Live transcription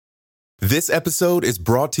This episode is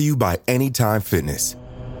brought to you by Anytime Fitness.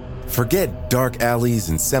 Forget dark alleys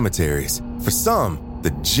and cemeteries. For some,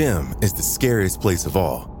 the gym is the scariest place of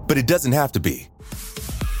all, but it doesn't have to be.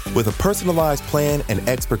 With a personalized plan and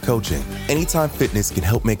expert coaching, Anytime Fitness can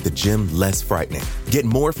help make the gym less frightening. Get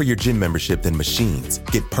more for your gym membership than machines.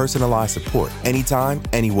 Get personalized support anytime,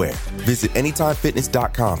 anywhere. Visit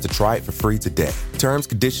AnytimeFitness.com to try it for free today. Terms,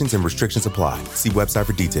 conditions, and restrictions apply. See website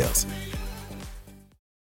for details.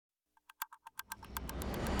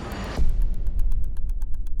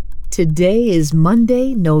 Today is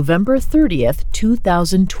Monday, November 30th,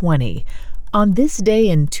 2020. On this day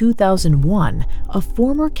in 2001, a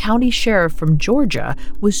former county sheriff from Georgia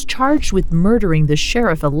was charged with murdering the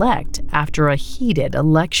sheriff-elect after a heated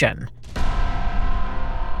election.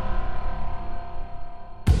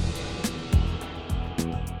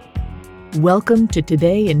 Welcome to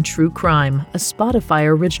Today in True Crime, a Spotify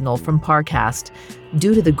original from Parcast.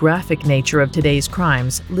 Due to the graphic nature of today's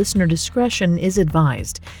crimes, listener discretion is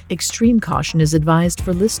advised. Extreme caution is advised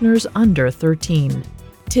for listeners under 13.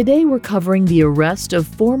 Today we're covering the arrest of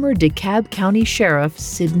former DeKalb County Sheriff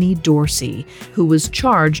Sidney Dorsey, who was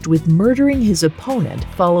charged with murdering his opponent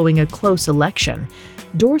following a close election.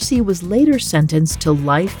 Dorsey was later sentenced to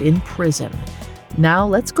life in prison. Now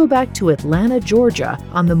let's go back to Atlanta, Georgia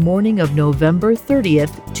on the morning of November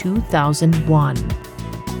 30th, 2001.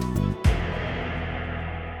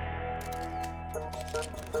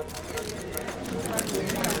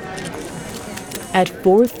 At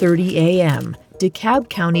 4:30 a.m., DeKalb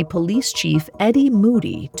County Police Chief Eddie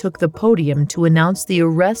Moody took the podium to announce the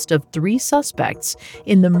arrest of 3 suspects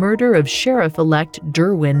in the murder of Sherriff-elect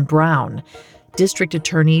Derwin Brown. District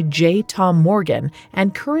Attorney J. Tom Morgan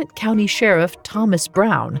and current County Sheriff Thomas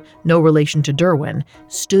Brown, no relation to Derwin,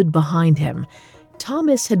 stood behind him.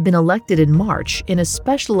 Thomas had been elected in March in a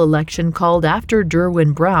special election called after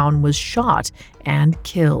Derwin Brown was shot and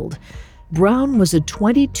killed. Brown was a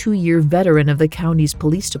 22-year veteran of the county's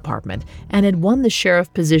police department and had won the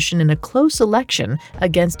sheriff position in a close election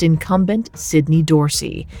against incumbent Sidney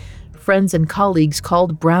Dorsey. Friends and colleagues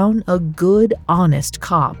called Brown a good, honest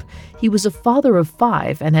cop. He was a father of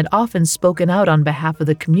 5 and had often spoken out on behalf of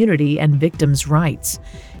the community and victims' rights.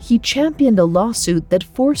 He championed a lawsuit that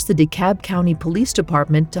forced the DeKalb County Police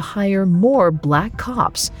Department to hire more black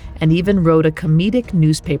cops and even wrote a comedic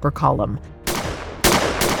newspaper column.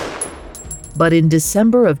 But in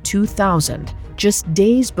December of 2000, just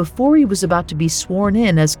days before he was about to be sworn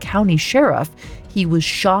in as county sheriff, he was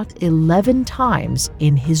shot 11 times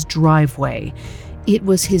in his driveway. It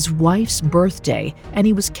was his wife's birthday, and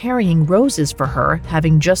he was carrying roses for her,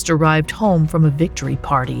 having just arrived home from a victory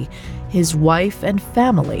party. His wife and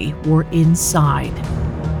family were inside.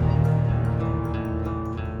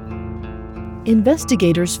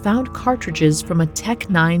 Investigators found cartridges from a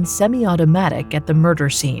Tech-9 semi-automatic at the murder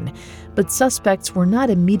scene, but suspects were not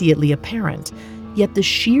immediately apparent. Yet the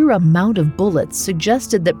sheer amount of bullets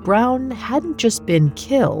suggested that Brown hadn't just been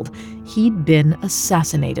killed, he'd been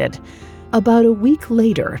assassinated. About a week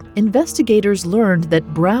later, investigators learned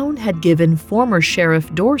that Brown had given former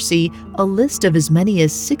Sheriff Dorsey a list of as many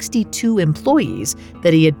as 62 employees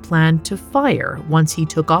that he had planned to fire once he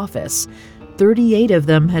took office. 38 of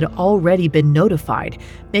them had already been notified,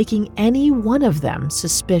 making any one of them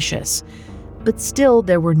suspicious. But still,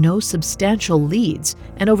 there were no substantial leads,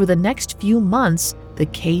 and over the next few months, the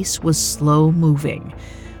case was slow moving.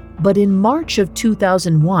 But in March of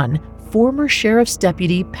 2001, former Sheriff's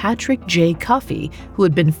Deputy Patrick J. Cuffey, who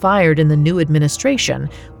had been fired in the new administration,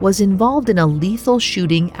 was involved in a lethal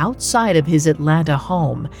shooting outside of his Atlanta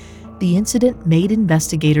home. The incident made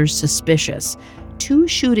investigators suspicious. 2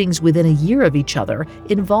 shootings within a year of each other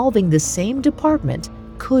involving the same department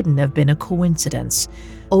couldn't have been a coincidence.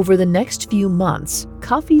 Over the next few months,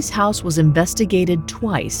 Cuffey's house was investigated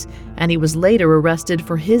twice, and he was later arrested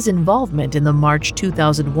for his involvement in the March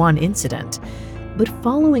 2001 incident. But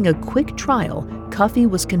following a quick trial, Cuffey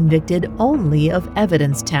was convicted only of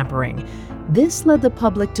evidence tampering. This led the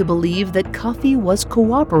public to believe that Cuffey was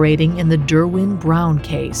cooperating in the Derwin Brown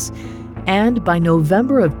case. And by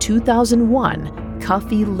November of 2001,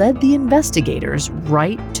 Cuffey led the investigators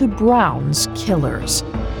right to Brown's killers.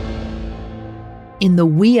 In the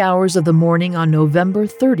wee hours of the morning on November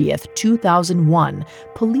 30th, 2001,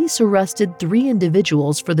 police arrested 3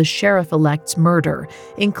 individuals for the sheriff-elect's murder,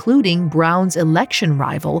 including Brown's election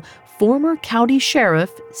rival, former county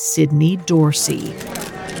sheriff Sidney Dorsey.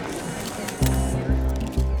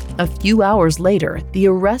 A few hours later, the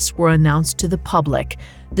arrests were announced to the public.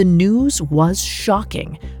 The news was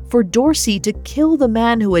shocking. For Dorsey to kill the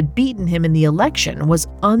man who had beaten him in the election was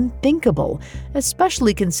unthinkable,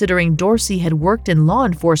 especially considering Dorsey had worked in law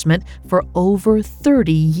enforcement for over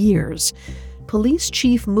 30 years. Police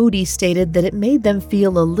Chief Moody stated that it made them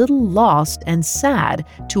feel a little lost and sad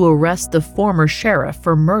to arrest the former sheriff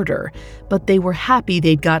for murder, but they were happy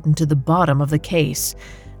they'd gotten to the bottom of the case.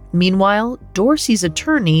 Meanwhile, Dorsey's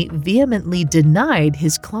attorney vehemently denied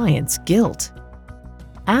his client's guilt.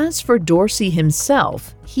 As for Dorsey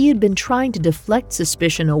himself, he had been trying to deflect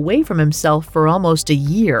suspicion away from himself for almost a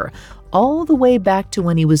year, all the way back to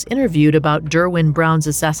when he was interviewed about Derwin Brown's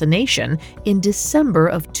assassination in December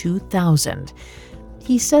of 2000.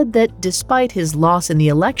 He said that despite his loss in the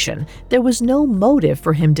election, there was no motive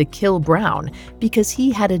for him to kill Brown because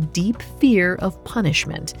he had a deep fear of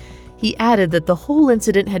punishment. He added that the whole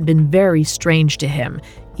incident had been very strange to him,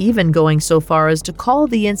 even going so far as to call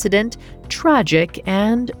the incident tragic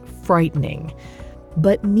and frightening.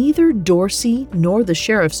 But neither Dorsey nor the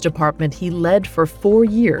sheriff's department he led for 4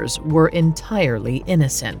 years were entirely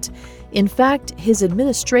innocent. In fact, his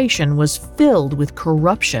administration was filled with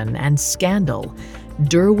corruption and scandal.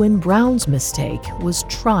 Derwin Brown's mistake was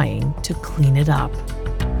trying to clean it up.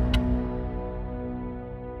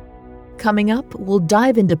 Coming up, we'll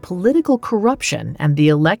dive into political corruption and the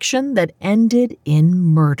election that ended in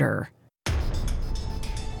murder.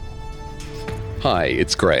 Hi,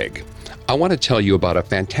 it's Greg. I want to tell you about a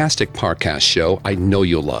fantastic podcast show I know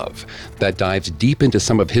you'll love that dives deep into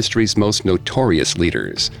some of history's most notorious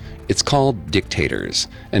leaders. It's called Dictators,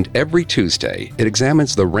 and every Tuesday it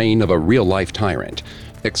examines the reign of a real-life tyrant,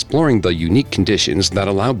 exploring the unique conditions that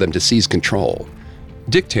allowed them to seize control.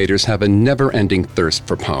 Dictators have a never-ending thirst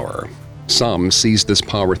for power. Some seize this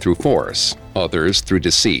power through force, others through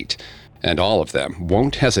deceit, and all of them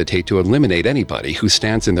won't hesitate to eliminate anybody who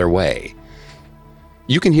stands in their way.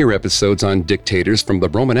 You can hear episodes on dictators from the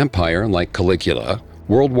Roman Empire like Caligula,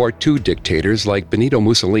 World War II dictators like Benito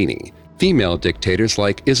Mussolini, female dictators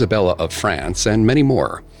like Isabella of France, and many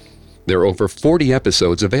more. There are over 40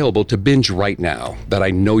 episodes available to binge right now that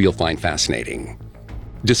I know you'll find fascinating.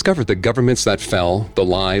 Discover the governments that fell, the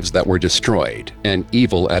lives that were destroyed, and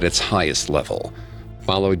evil at its highest level.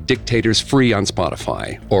 Follow Dictators free on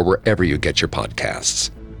Spotify or wherever you get your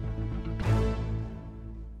podcasts.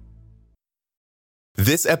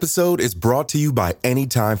 This episode is brought to you by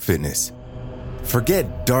Anytime Fitness.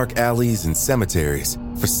 Forget dark alleys and cemeteries.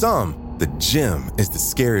 For some, the gym is the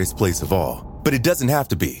scariest place of all, but it doesn't have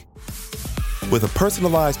to be. With a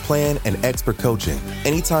personalized plan and expert coaching,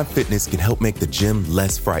 Anytime Fitness can help make the gym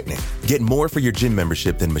less frightening. Get more for your gym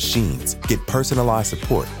membership than machines. Get personalized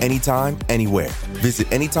support anytime, anywhere. Visit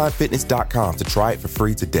AnytimeFitness.com to try it for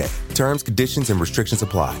free today. Terms, conditions, and restrictions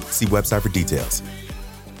apply. See website for details.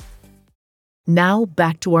 Now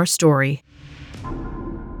back to our story.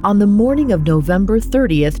 On the morning of November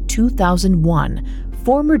 30th, 2001,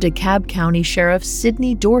 former DeKalb County Sheriff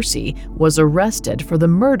Sidney Dorsey was arrested for the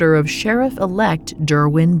murder of Sherriff-elect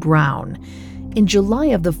Derwin Brown. In July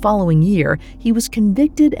of the following year, he was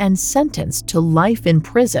convicted and sentenced to life in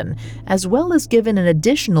prison, as well as given an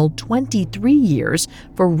additional 23 years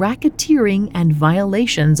for racketeering and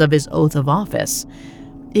violations of his oath of office.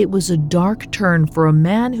 It was a dark turn for a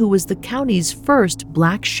man who was the county's first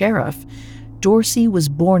black sheriff. Dorsey was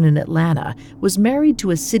born in Atlanta, was married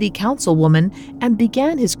to a city councilwoman, and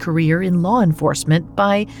began his career in law enforcement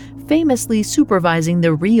by famously supervising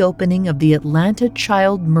the reopening of the Atlanta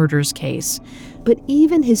child murders case. But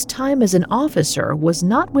even his time as an officer was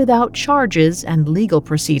not without charges and legal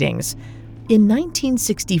proceedings. In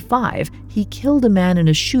 1965, he killed a man in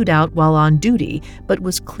a shootout while on duty, but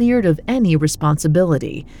was cleared of any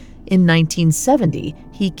responsibility. In 1970,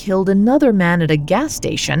 he killed another man at a gas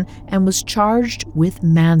station and was charged with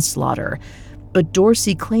manslaughter. But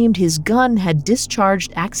Dorsey claimed his gun had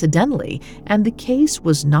discharged accidentally, and the case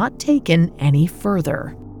was not taken any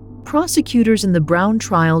further. Prosecutors in the Brown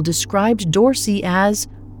trial described Dorsey as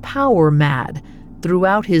power mad.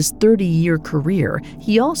 Throughout his 30-year career,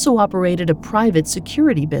 he also operated a private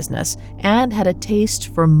security business and had a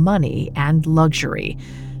taste for money and luxury.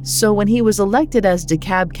 So when he was elected as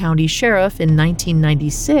DeKalb County Sheriff in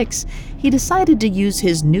 1996, he decided to use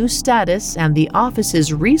his new status and the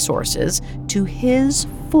office's resources to his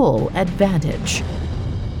full advantage.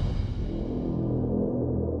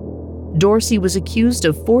 Dorsey was accused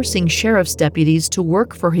of forcing sheriff's deputies to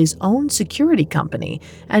work for his own security company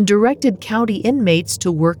and directed county inmates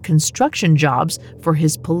to work construction jobs for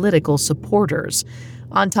his political supporters.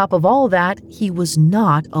 On top of all that, he was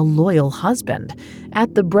not a loyal husband.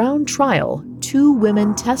 At the Brown trial, 2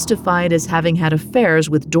 women testified as having had affairs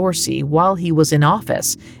with Dorsey while he was in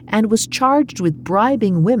office and was charged with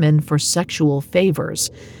bribing women for sexual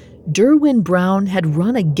favors. Derwin Brown had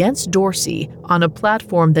run against Dorsey on a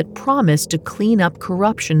platform that promised to clean up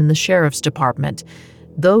corruption in the sheriff's department.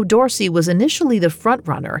 Though Dorsey was initially the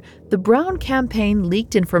frontrunner, the Brown campaign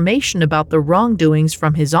leaked information about the wrongdoings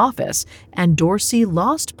from his office, and Dorsey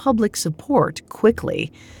lost public support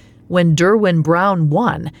quickly. When Derwin Brown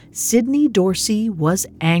won, Sidney Dorsey was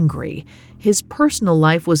angry. His personal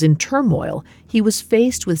life was in turmoil, he was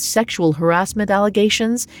faced with sexual harassment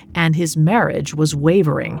allegations, and his marriage was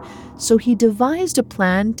wavering. So he devised a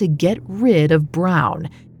plan to get rid of Brown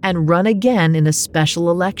and run again in a special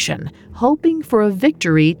election, hoping for a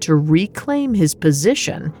victory to reclaim his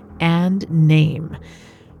position and name.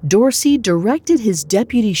 Dorsey directed his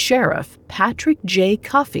deputy sheriff, Patrick J.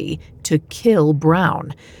 Cuffey, to kill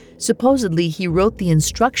Brown. Supposedly, he wrote the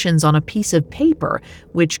instructions on a piece of paper,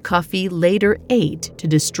 which Cuffey later ate to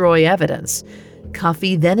destroy evidence.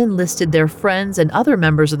 Cuffey then enlisted their friends and other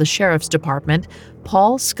members of the sheriff's department,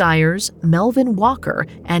 Paul Skyers, Melvin Walker,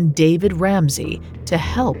 and David Ramsey, to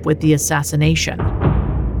help with the assassination.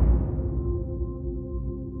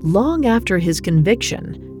 Long after his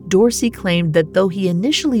conviction, Dorsey claimed that though he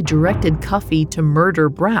initially directed Cuffey to murder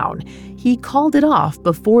Brown, he called it off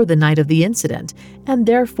before the night of the incident and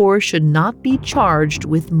therefore should not be charged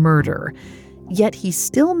with murder. Yet he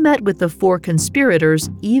still met with the 4 conspirators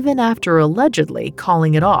even after allegedly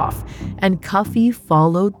calling it off, and Cuffey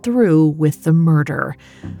followed through with the murder.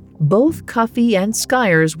 Both Cuffey and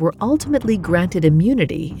Skyers were ultimately granted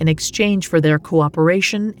immunity in exchange for their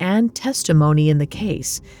cooperation and testimony in the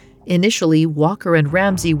case. Initially, Walker and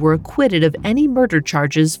Ramsey were acquitted of any murder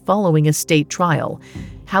charges following a state trial.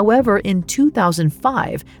 However, in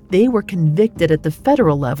 2005, they were convicted at the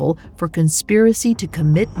federal level for conspiracy to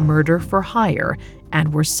commit murder for hire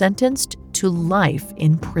and were sentenced to life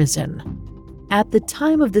in prison. At the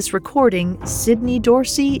time of this recording, Sidney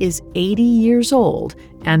Dorsey is 80 years old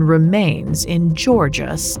and remains in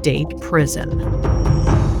Georgia State Prison.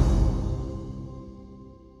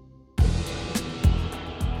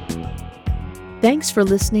 Thanks for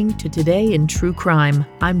listening to Today in True Crime.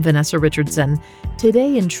 I'm Vanessa Richardson.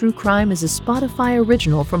 Today in True Crime is a Spotify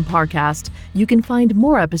original from Parcast. You can find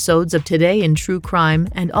more episodes of Today in True Crime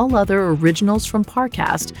and all other originals from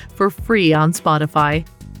Parcast for free on Spotify.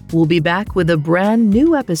 We'll be back with a brand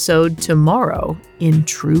new episode tomorrow in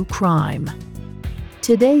True Crime.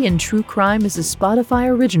 Today in True Crime is a Spotify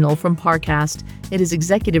original from Parcast. It is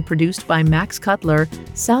executive produced by Max Cutler,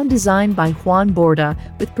 sound designed by Juan Borda,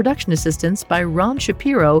 with production assistance by Ron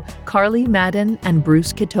Shapiro, Carly Madden, and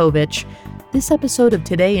Bruce Kitovich. This episode of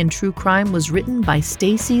Today in True Crime was written by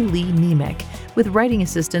Stacy Lee Nemec, with writing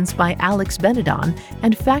assistance by Alex Benedon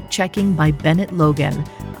and fact-checking by Bennett Logan.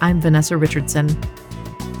 I'm Vanessa Richardson.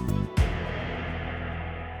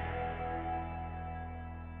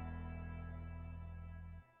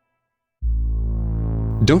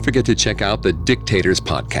 Don't forget to check out the Dictators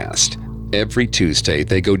podcast. Every Tuesday,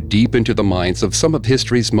 they go deep into the minds of some of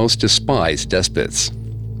history's most despised despots.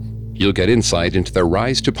 You'll get insight into their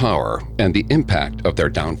rise to power and the impact of their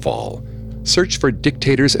downfall. Search for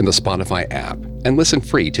Dictators in the Spotify app and listen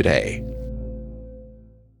free today.